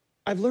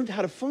 I've learned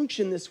how to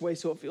function this way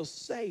so it feels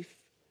safe.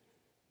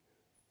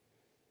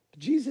 But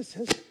Jesus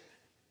says,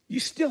 you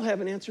still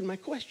haven't answered my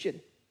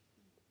question.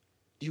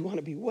 Do you want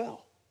to be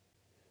well?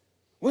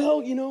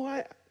 Well,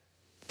 I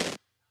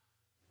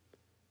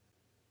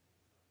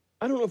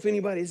don't know if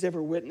anybody's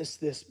ever witnessed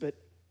this, but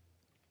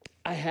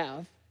I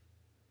have.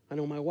 I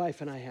know my wife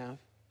and I have.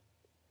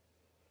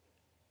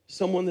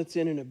 Someone that's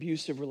in an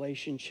abusive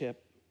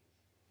relationship,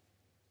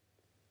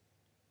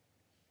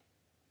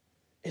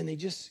 and they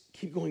just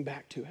keep going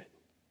back to it.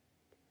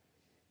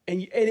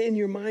 And in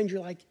your mind, you're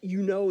like,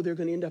 they're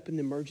going to end up in the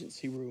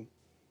emergency room.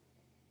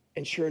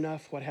 And sure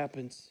enough, what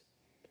happens?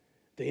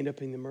 They end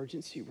up in the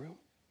emergency room.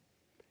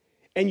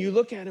 And you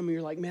look at them and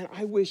you're like, man,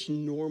 I wish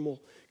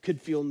normal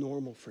could feel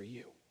normal for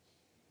you.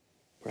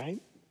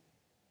 Right?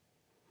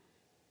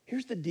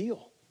 Here's the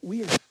deal.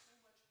 We are so much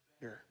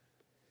better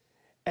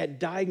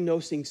at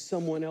diagnosing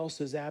someone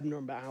else's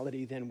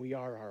abnormality than we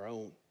are our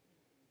own.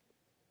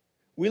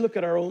 We look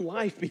at our own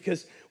life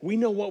because we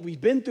know what we've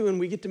been through, and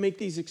we get to make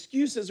these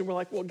excuses, and we're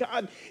like, well,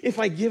 God, if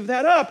I give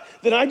that up,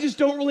 then I just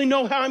don't really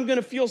know how I'm going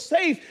to feel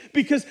safe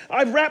because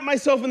I've wrapped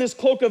myself in this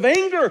cloak of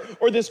anger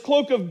or this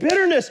cloak of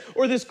bitterness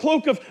or this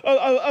cloak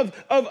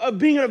of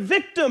being a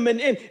victim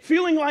and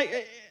feeling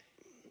like,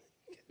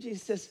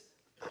 Jesus says,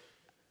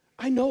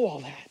 I know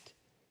all that.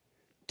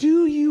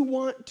 Do you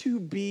want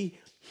to be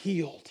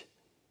healed?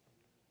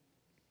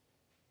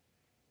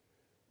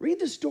 Read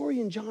the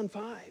story in John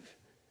 5.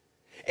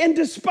 And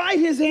despite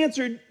his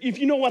answer, if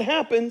you know what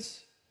happens,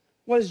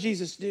 what does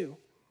Jesus do?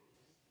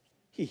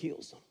 He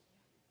heals them.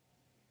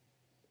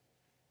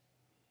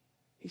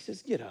 He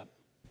says, get up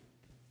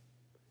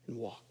and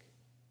walk.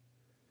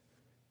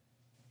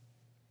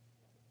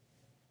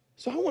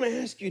 So I want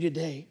to ask you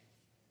today,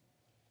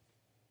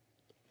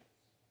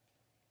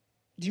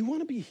 do you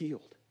want to be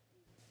healed?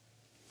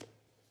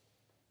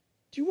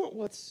 Do you want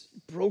what's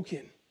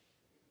broken?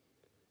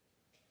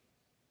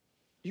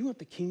 Do you want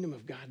the kingdom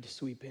of God to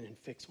sweep in and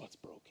fix what's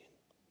broken?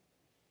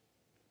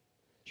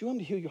 Do you want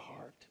him to heal your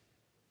heart?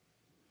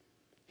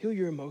 Heal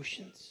your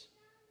emotions?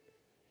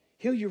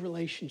 Heal your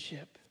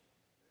relationship?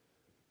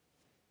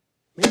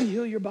 Maybe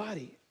heal your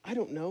body. I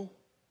don't know.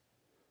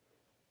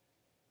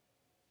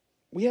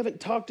 We haven't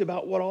talked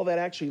about what all that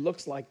actually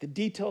looks like, the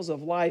details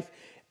of life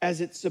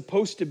as it's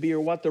supposed to be, or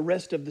what the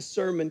rest of the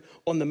Sermon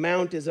on the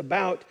Mount is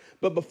about.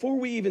 But before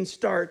we even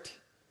start,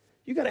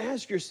 you got to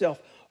ask yourself,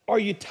 are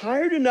you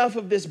tired enough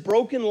of this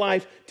broken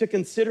life to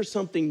consider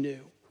something new?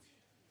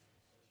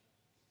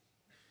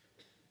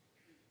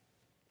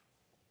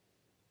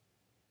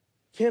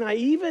 Can I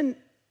even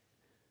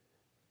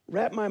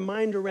wrap my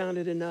mind around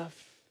it enough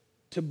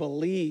to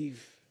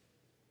believe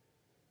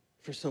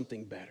for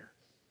something better?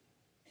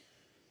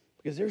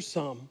 Because there's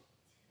some,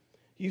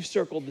 you've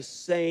circled the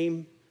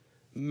same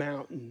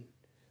mountain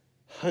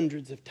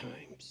hundreds of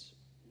times.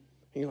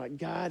 And you're like,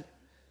 God,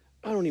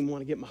 I don't even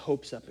want to get my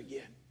hopes up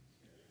again.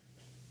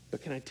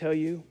 But can I tell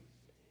you,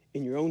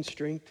 in your own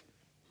strength,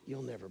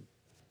 you'll never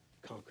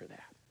conquer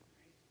that.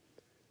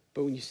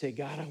 But when you say,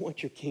 God, I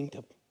want your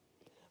kingdom,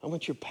 I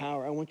want your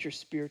power, I want your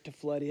spirit to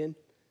flood in,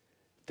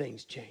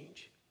 things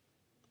change.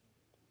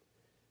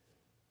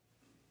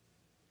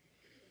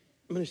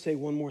 I'm going to say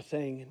one more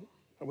thing, and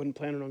I wasn't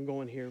planning on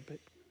going here, but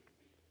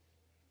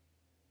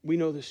we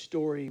know the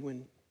story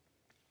when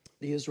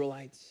the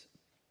Israelites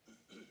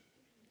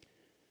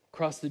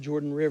crossed the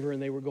Jordan River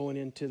and they were going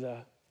into the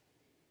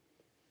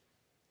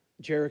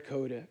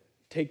Jericho to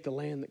take the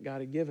land that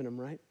God had given them,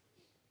 right?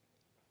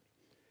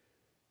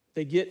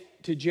 They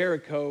get to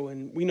Jericho,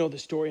 and we know the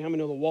story. How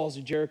many know the walls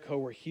of Jericho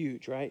were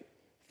huge, right?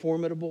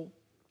 Formidable.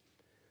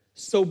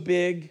 So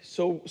big,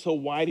 so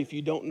wide, if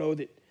you don't know,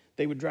 that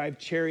they would drive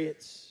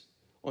chariots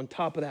on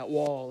top of that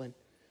wall, and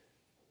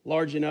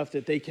large enough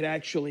that they could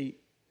actually,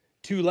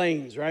 2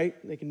 lanes, right?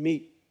 They can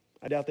meet.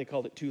 I doubt they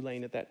called it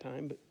 2-lane at that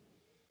time, but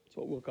that's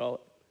what we'll call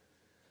it.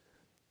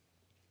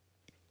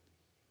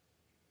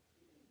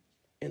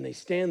 And they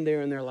stand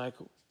there and they're like,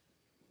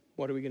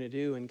 what are we going to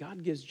do? And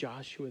God gives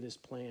Joshua this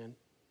plan.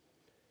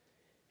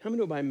 How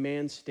many know by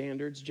man's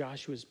standards,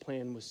 Joshua's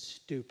plan was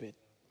stupid?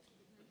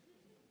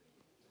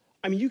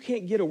 I mean, you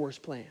can't get a worse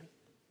plan.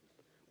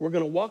 We're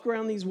going to walk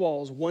around these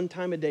walls 1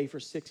 time a day for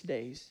 6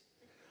 days.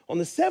 On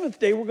the 7th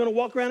day, we're going to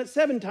walk around it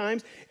 7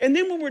 times. And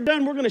then when we're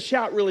done, we're going to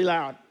shout really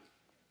loud.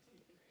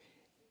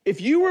 If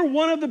you were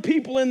one of the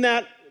people in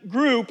that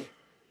group,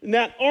 in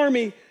that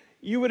army,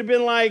 you would have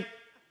been like,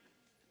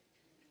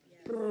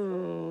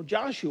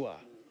 Joshua.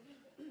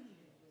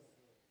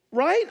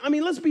 Right? I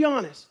mean, let's be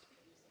honest.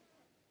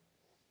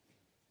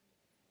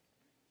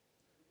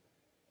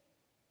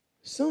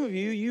 Some of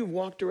you, you've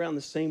walked around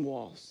the same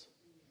walls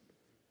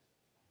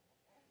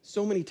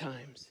so many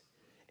times.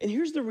 And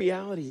here's the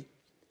reality.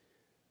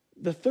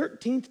 The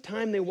 13th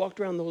time they walked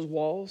around those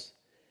walls,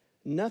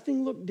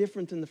 nothing looked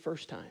different than the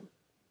first time.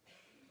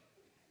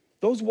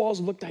 Those walls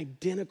looked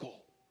identical.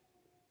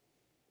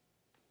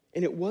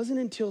 And it wasn't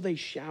until they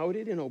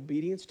shouted in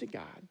obedience to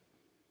God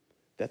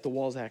that the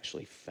walls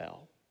actually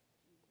fell.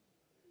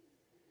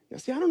 Now,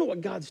 see, I don't know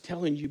what God's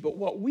telling you, but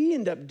what we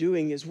end up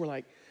doing is we're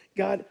like,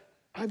 God,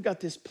 I've got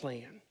this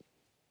plan.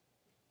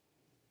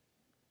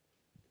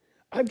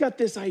 I've got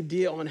this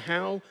idea on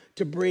how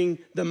to bring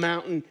the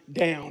mountain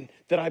down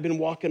that I've been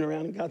walking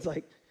around. And God's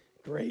like,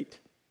 great.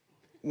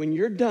 When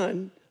you're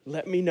done,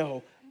 let me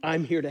know.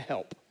 I'm here to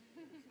help.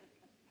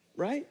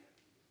 Right?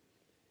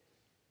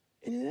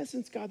 And in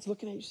essence, God's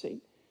looking at you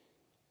saying,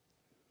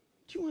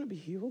 do you want to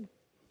be healed?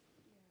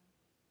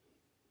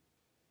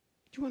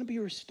 Do you want to be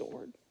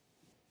restored?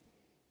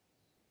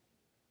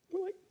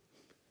 We're like,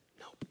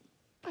 nope,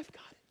 I've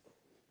got it.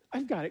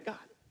 I've got it, God.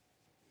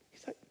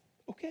 He's like,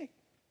 okay.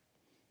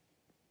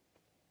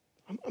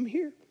 I'm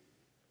here.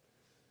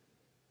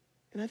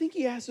 And I think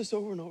he asks us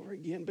over and over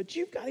again, but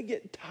you've got to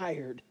get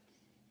tired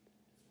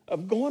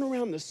of going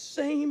around the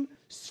same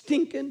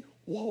stinking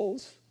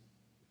walls.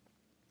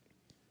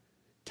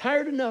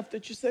 Tired enough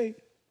that you say,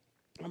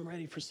 I'm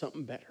ready for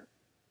something better.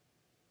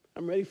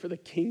 I'm ready for the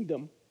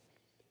kingdom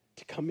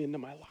to come into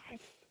my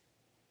life.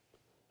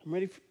 I'm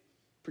ready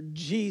for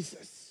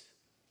Jesus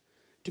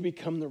to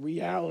become the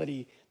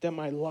reality that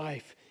my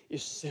life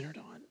is centered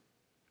on.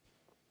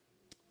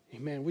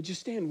 Amen. Would you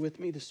stand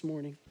with me this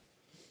morning?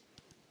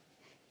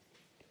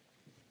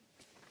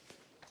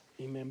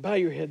 Amen. Bow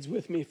your heads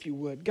with me if you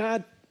would.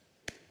 God,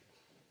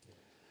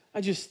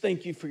 I just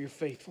thank you for your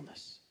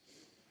faithfulness.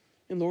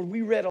 And Lord,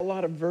 we read a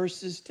lot of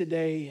verses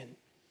today and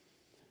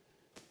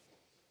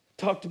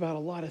talked about a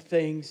lot of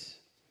things.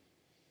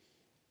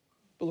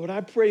 But Lord,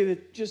 I pray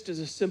that just as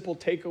a simple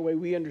takeaway,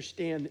 we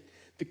understand that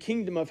the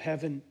kingdom of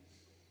heaven,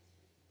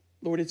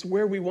 Lord, it's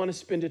where we want to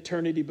spend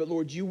eternity, but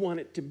Lord, you want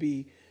it to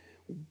be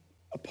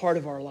a part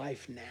of our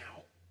life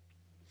now.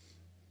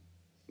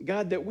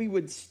 God, that we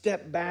would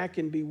step back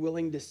and be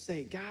willing to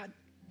say, God,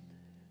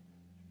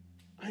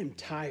 I'm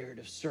tired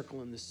of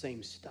circling the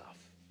same stuff.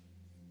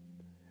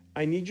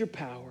 I need your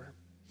power.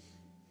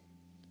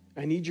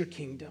 I need your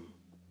kingdom.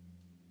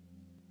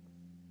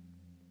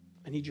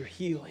 I need your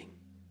healing.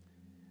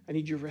 I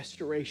need your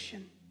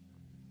restoration.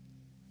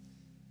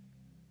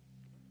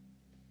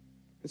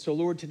 And so,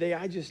 Lord, today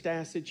I just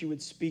ask that you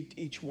would speak to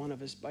each one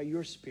of us by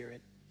your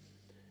Spirit.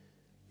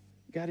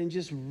 God, in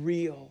just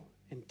real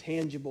and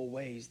tangible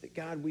ways, that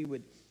God, we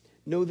would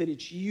know that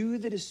it's you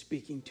that is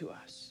speaking to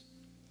us.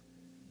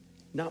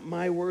 Not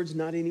my words,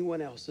 not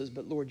anyone else's,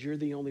 but Lord, you're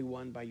the only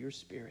one by your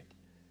Spirit,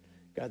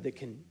 God, that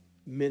can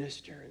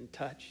minister and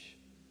touch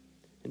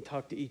and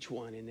talk to each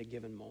one in a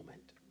given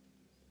moment.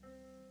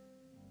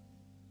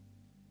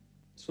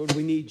 So Lord,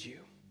 we need you.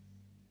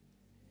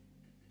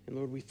 And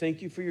Lord, we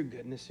thank you for your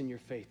goodness and your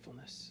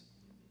faithfulness.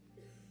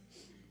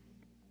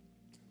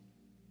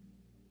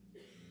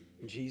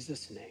 In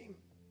Jesus' name.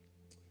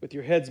 With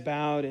your heads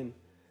bowed and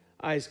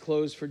eyes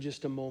closed for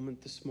just a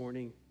moment this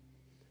morning.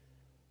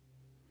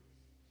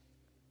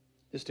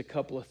 Just a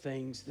couple of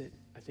things that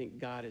I think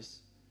God is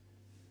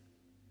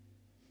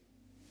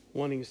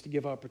wanting us to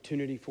give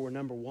opportunity for.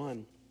 Number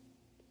one,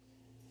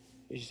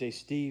 is you say,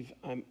 Steve,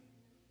 I'm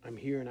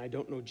here and I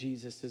don't know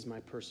Jesus as my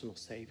personal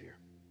Savior.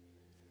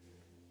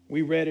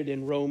 We read it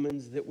in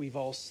Romans that we've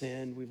all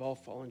sinned. We've all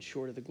fallen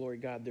short of the glory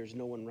of God. There's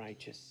no one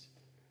righteous.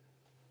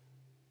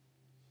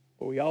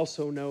 But we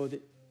also know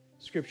that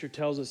Scripture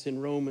tells us in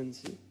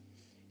Romans,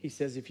 he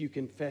says, if you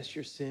confess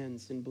your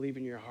sins and believe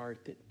in your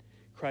heart that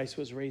Christ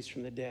was raised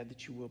from the dead,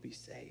 that you will be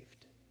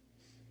saved.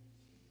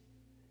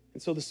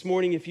 And so this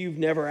morning, if you've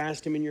never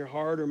asked him in your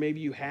heart, or maybe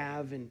you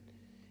have and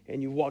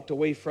you walked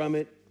away from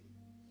it,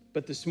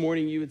 but this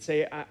morning you would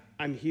say,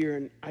 I'm here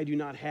and I do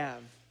not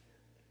have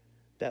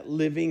that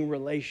living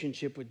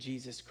relationship with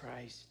Jesus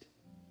Christ.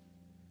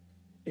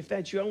 If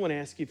that's you, I want to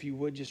ask you if you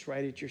would just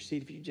right at your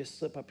seat, if you just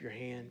slip up your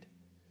hand.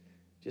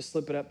 Just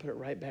slip it up, put it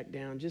right back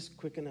down, just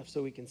quick enough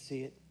so we can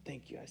see it.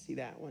 Thank you, I see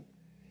that one.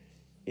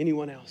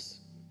 Anyone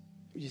else?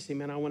 You just say,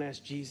 man, I want to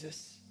ask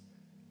Jesus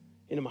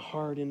into my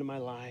heart, into my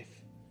life.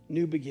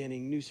 New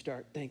beginning, new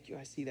start. Thank you,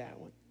 I see that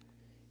one.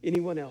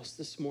 Anyone else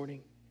this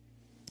morning?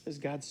 As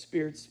God's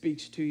Spirit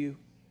speaks to you.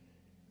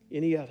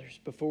 Any others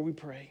before we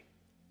pray?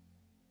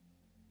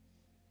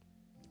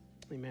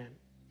 Amen.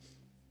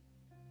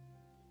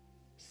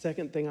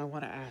 Second thing I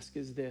want to ask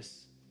is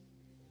this.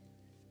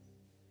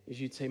 Is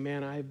you'd say,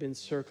 man, I've been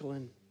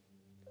circling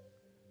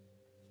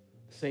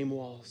the same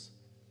walls.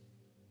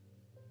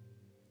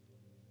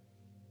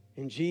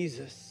 And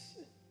Jesus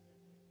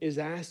is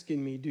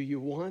asking me, do you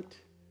want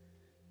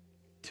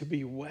to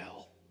be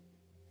well?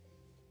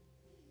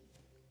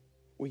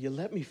 Will you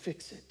let me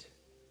fix it?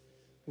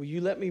 Will you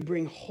let me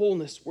bring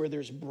wholeness where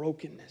there's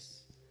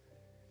brokenness?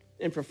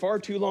 And for far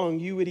too long,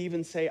 you would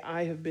even say,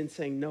 I have been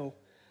saying, no,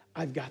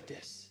 I've got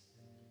this.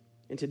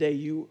 And today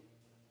you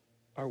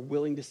are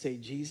willing to say,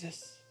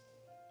 Jesus,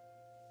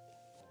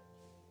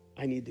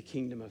 I need the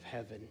kingdom of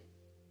heaven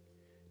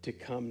to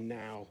come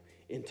now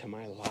into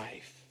my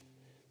life,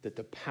 that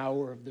the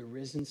power of the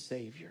risen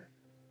Savior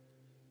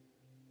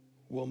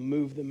will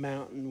move the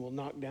mountain, will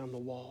knock down the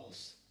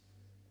walls.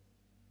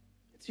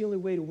 It's the only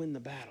way to win the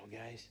battle,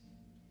 guys.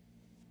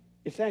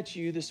 If that's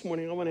you this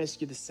morning, I want to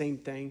ask you the same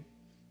thing.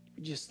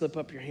 You just slip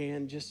up your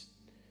hand. Just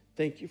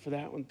thank you for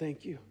that one.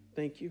 Thank you.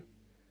 Thank you.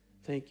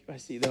 Thank you. I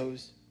see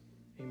those.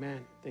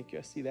 Amen. Thank you.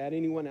 I see that.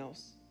 Anyone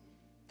else?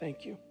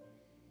 Thank you.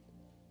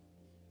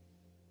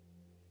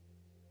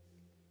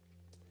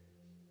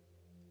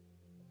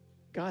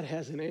 God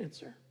has an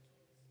answer.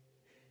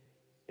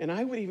 And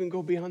I would even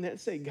go beyond that and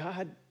say,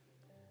 God,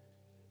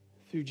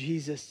 through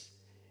Jesus,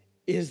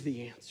 is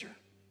the answer.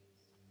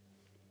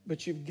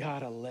 But you've got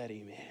to let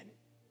him in.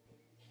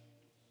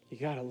 You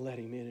got to let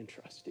him in and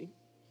trust him.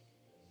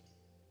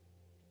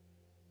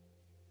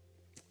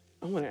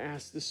 I want to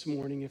ask this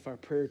morning if our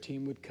prayer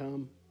team would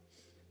come.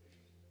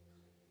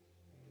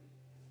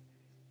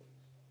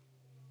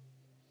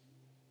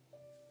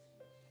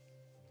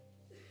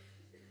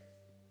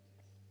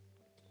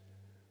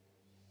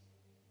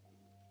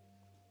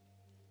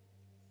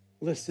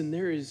 Listen,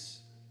 there is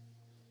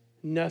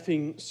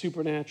nothing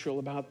supernatural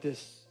about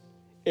this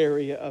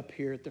area up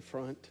here at the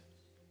front.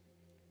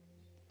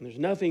 And there's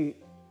nothing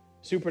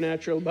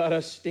supernatural about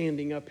us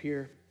standing up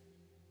here.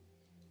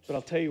 But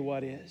I'll tell you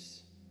what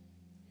is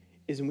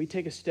when we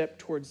take a step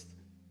towards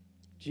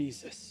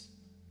Jesus,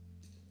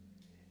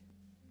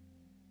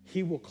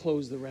 he will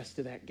close the rest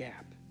of that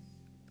gap.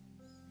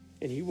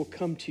 And he will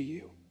come to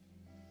you.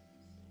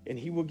 And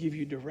he will give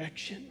you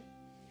direction.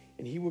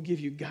 And he will give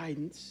you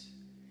guidance.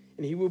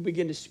 And he will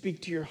begin to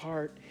speak to your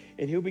heart.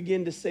 And he'll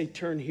begin to say,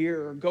 turn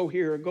here or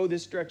go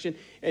this direction.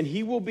 And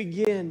he will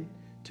begin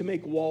to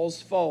make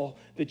walls fall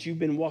that you've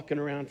been walking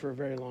around for a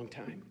very long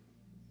time.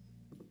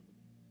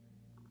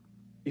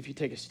 If you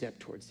take a step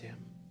towards him.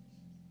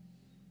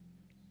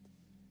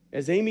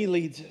 As Amy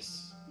leads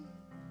us,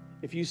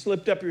 if you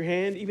slipped up your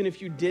hand, even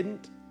if you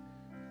didn't,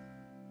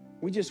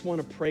 we just want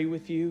to pray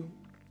with you.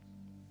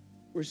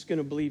 We're just going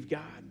to believe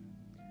God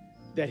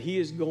that he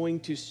is going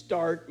to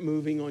start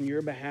moving on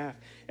your behalf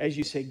as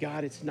you say,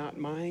 God, it's not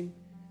mine,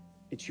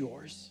 it's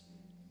yours.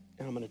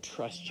 And I'm going to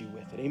trust you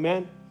with it.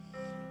 Amen?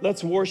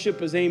 Let's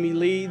worship as Amy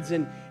leads.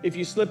 And if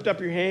you slipped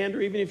up your hand,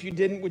 or even if you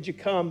didn't, would you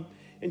come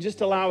and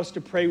just allow us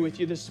to pray with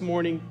you this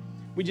morning?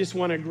 We just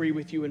want to agree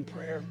with you in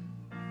prayer.